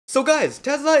So guys,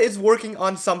 Tesla is working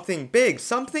on something big,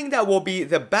 something that will be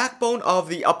the backbone of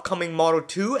the upcoming Model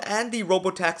 2 and the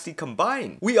Robotaxi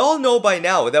combined. We all know by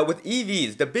now that with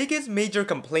EVs, the biggest major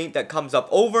complaint that comes up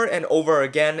over and over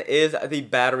again is the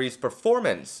battery's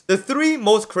performance. The three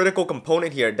most critical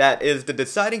component here that is the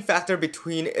deciding factor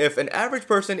between if an average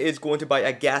person is going to buy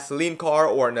a gasoline car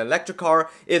or an electric car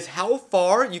is how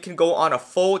far you can go on a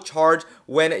full charge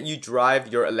when you drive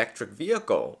your electric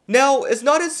vehicle. Now, it's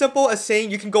not as simple as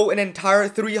saying you can go an entire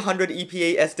 300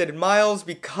 EPA estimated miles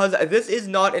because this is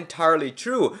not entirely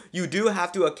true. You do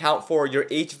have to account for your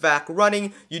HVAC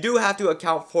running, you do have to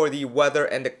account for the weather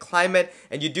and the climate,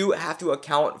 and you do have to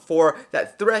account for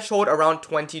that threshold around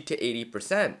 20 to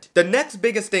 80%. The next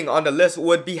biggest thing on the list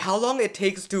would be how long it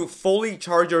takes to fully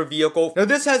charge your vehicle. Now,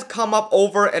 this has come up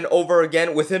over and over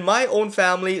again within my own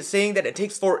family, saying that it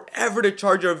takes forever to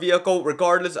charge your vehicle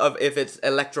regardless of if it's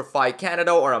Electrify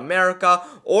Canada or America,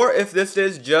 or if this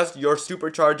is just your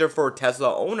supercharger for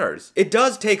Tesla owners. It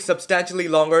does take substantially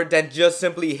longer than just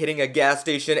simply hitting a gas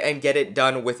station and get it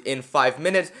done within 5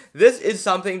 minutes. This is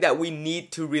something that we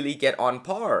need to really get on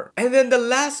par. And then the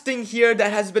last thing here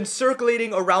that has been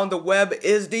circulating around the web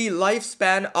is the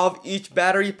lifespan of each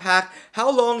battery pack. How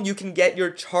long you can get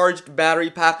your charged battery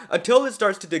pack until it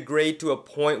starts to degrade to a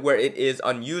point where it is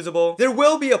unusable. There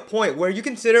will be a point where you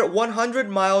consider 100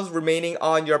 miles remaining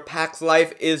on your pack's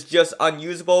life is just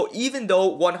unusable, even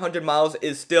though 100 miles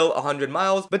is still 100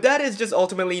 miles, but that is just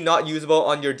ultimately not usable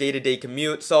on your day-to-day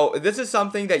commute. So this is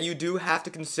something that you do have to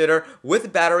consider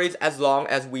with batteries as long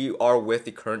as we are with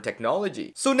the current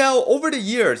technology. So now, over the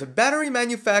years, battery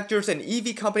manufacturers and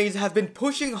EV companies have been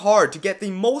pushing hard to get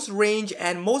the most range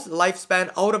and most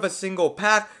lifespan out of a single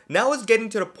pack. Now it's getting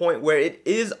to the point where it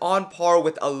is on par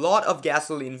with a lot of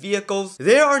gasoline vehicles.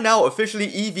 There are now officially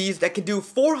EVs that can do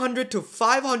 400 to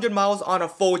 500 miles on a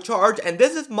full charge, and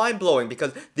this is mind-blowing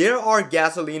because there are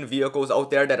gasoline vehicles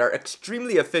out there that are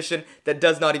extremely efficient that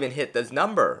does not even hit this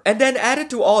number. And then added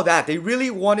to all that, they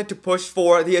really wanted to push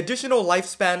for the additional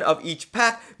lifespan of each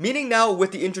pack, meaning now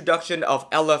with the introduction of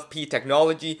LFP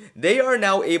technology, they are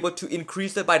now able to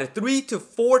increase it by the 3 to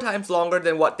 4 times longer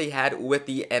than what they had with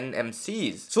the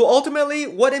NMCs. So ultimately,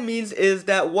 what it means is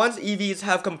that once EVs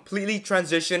have completely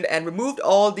transitioned and removed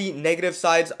all the negative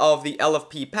sides of the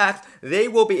LFP packs, they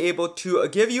will be able to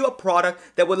give you a product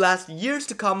that will last years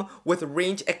to come with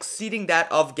range exceeding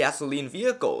that of gasoline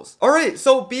vehicles. Alright,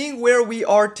 so being where we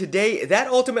are today, that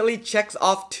ultimately checks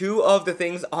off 2 of the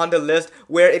things on the list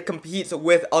where it competes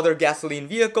with other gasoline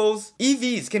vehicles.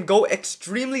 EVs can go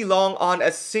extremely long on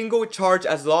a single charge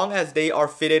as long as they are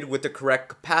fitted with the correct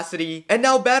capacity. And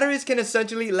now batteries can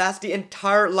essentially last the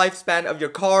entire lifespan of your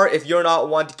car if you're not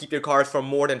one to keep your cars for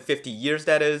more than 50 years,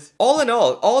 that is. All in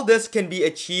all this can be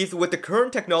achieved with the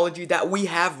current technology that we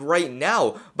have right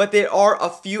now, but there are a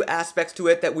few aspects to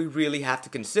it that we really have to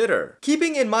consider.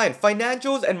 Keeping in mind,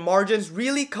 financials and margins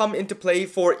really come into play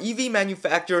for EV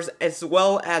manufacturers as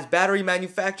well as battery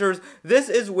manufacturers. This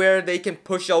is where they can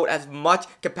push out as much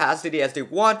capacity as they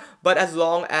want, but as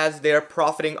long as they're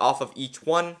profiting off of each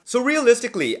one. So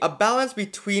realistically, a balance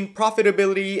between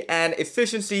profitability and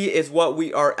efficiency is what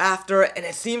we are after, and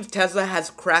it seems Tesla has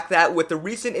cracked that with the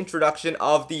recent introduction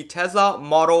of the Tesla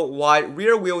Model Y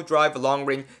rear-wheel drive long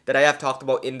range that I have talked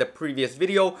about in the previous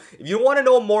video. If you want to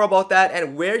know more about that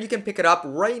and where you can pick it up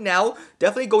right now,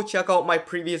 definitely go check out my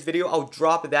previous video. I'll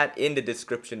drop that in the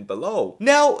description below.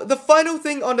 Now, the final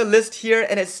thing on the list here,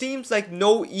 and it seems like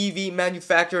no EV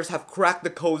manufacturers have cracked the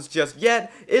codes just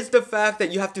yet, is the fact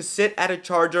that you have to sit at a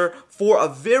charger for a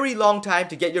very long time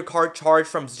to get your car charged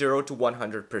from 0 to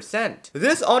 100%.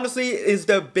 This honestly is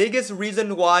the biggest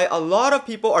reason why a lot of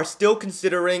people are still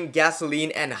considering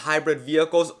gasoline and hybrid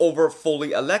vehicles over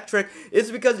fully electric,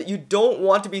 is because you don't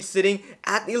want to be sitting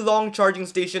at the long charging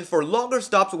stations for longer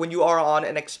stops when you are on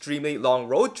an extremely long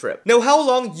road trip. Now, how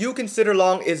long you consider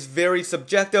long is very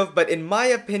subjective, but in my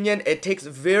opinion, it takes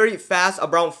very fast,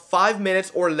 around 5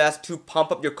 minutes or less, to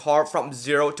pump up your car from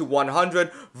 0 to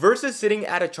 100 versus sitting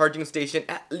at a charging station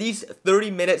at least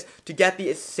 30 minutes to get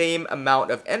the same amount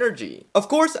of energy. Of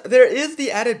course, there is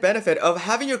the added benefit of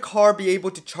having your car be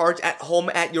able to charge at home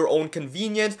at your own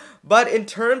convenience, but in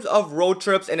terms of road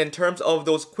trips and in terms of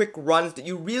those quick runs that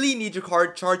you really need your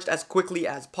car charged as quickly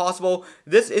as possible,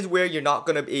 this is where you're not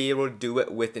going to be able to do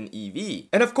it with an EV.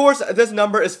 And of course, this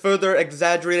number is further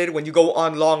exaggerated when you go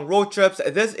on long road trips.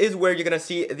 This is where you're going to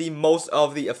see the most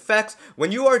of the effects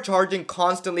when you are charging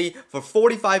constantly for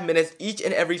 45 minutes each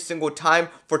and every single time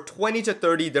for 20 to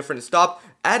 30 different stops.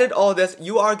 Added all this,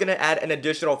 you are gonna add an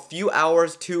additional few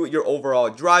hours to your overall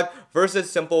drive versus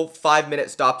simple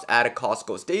 5-minute stops at a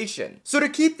Costco station. So to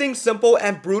keep things simple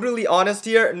and brutally honest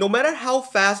here, no matter how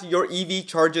fast your EV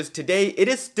charges today, it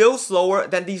is still slower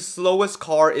than the slowest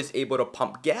car is able to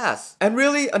pump gas. And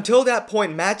really, until that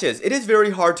point matches, it is very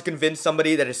hard to convince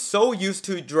somebody that is so used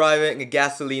to driving a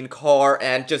gasoline car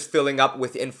and just filling up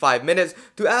within 5 minutes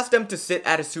to ask them to sit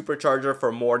at a supercharger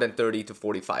for more than 30 to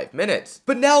 45 minutes.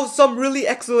 But now some really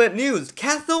excellent news.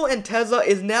 CATL and Tesla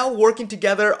is now working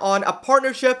together on a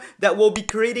partnership that will be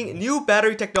creating new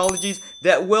battery technologies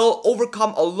that will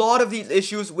overcome a lot of these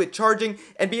issues with charging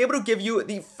and be able to give you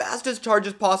the fastest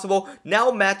charges possible, now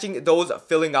matching those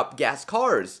filling up gas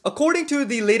cars. According to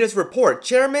the latest report,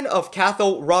 chairman of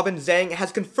CATL, Robin Zhang,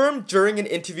 has confirmed during an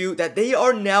interview that they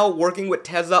are now working with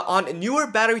Tesla on newer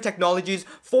battery technologies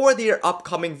for their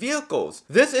upcoming vehicles.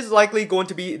 This is likely going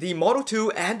to be the Model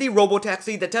 2 and the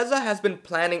Robotaxi that Tesla has been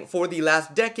planning for the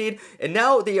last decade, and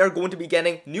now they are going to be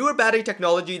getting newer battery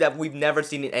technology that we've never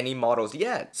seen in any models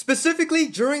yet. Specifically,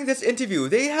 during this interview,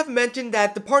 they have mentioned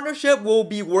that the partnership will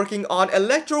be working on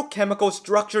electrochemical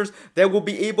structures that will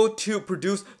be able to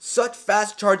produce such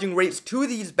fast charging rates to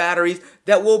these batteries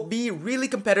that will be really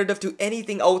competitive to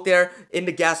anything out there in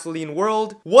the gasoline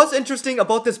world. What's interesting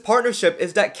about this partnership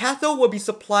is that CATL will be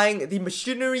supplying the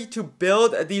machinery to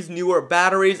build these newer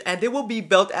batteries, and they will be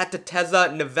built at the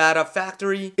Tesla Nevada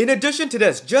factory. In addition to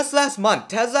this, just last month,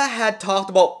 Tesla had talked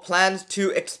about plans to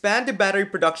expand the battery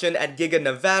production at Giga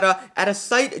Nevada at a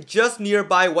site just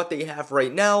nearby what they have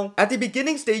right now. At the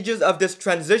beginning stages of this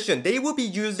transition, they will be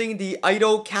using the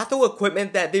idle CATL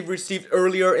equipment that they've received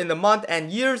earlier in the month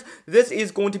and years. This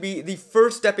is going to be the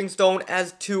first stepping stone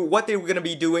as to what they're going to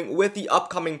be doing with the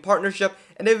upcoming partnership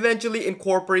and eventually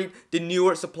incorporate the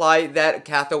newer supply that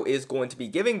CATL is going to be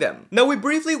giving them. Now, we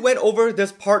briefly went over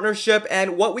this partnership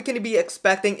and what we can be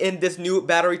expecting in this new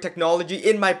battery technology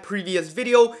in my previous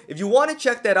video. If you want to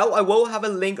check that out, I will have a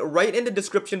link right in the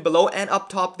description below and up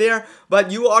top there,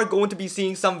 but you are going to be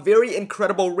seeing some very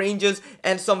incredible ranges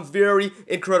and some very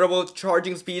incredible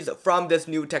charging speeds from this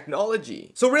new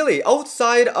technology. So really,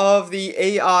 outside of the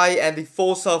AI and the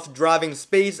full self-driving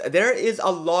space, there is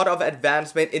a lot of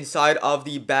advancement inside of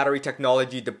the battery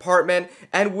technology department,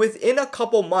 and within a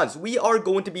couple months we are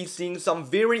going to be seeing some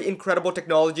very incredible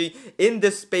technology in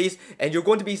this space, and you're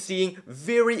going to be seeing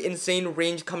very insane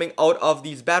range coming out of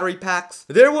these battery packs.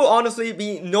 There will honestly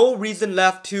be no reason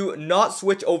left to not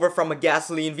switch over from a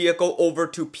gasoline vehicle over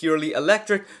to purely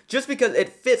electric, just because it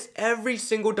fits every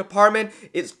single department.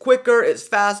 It's quicker, it's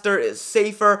faster, it's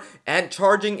safer, and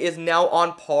charging is now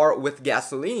on par with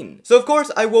gasoline. So of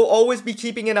course, I will always be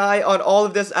keeping an eye on all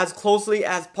of this as closely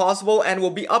as possible and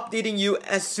will be updating you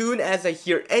as soon as I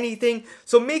hear anything.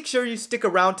 So make sure you stick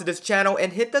around to this channel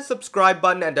and hit the subscribe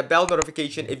button and the bell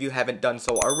notification if you haven't done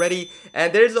so already.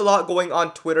 And there's a lot going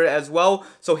on Twitter as well,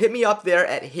 so hit me up there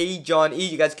at HeyJohnE.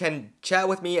 You guys can chat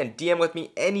with me and DM with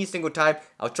me any single time.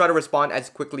 I'll try to respond as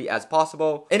quickly as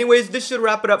possible. Anyways, this should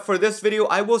wrap it up for this video.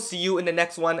 I will see you in the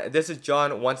next one. This is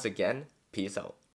John once again. Peace out.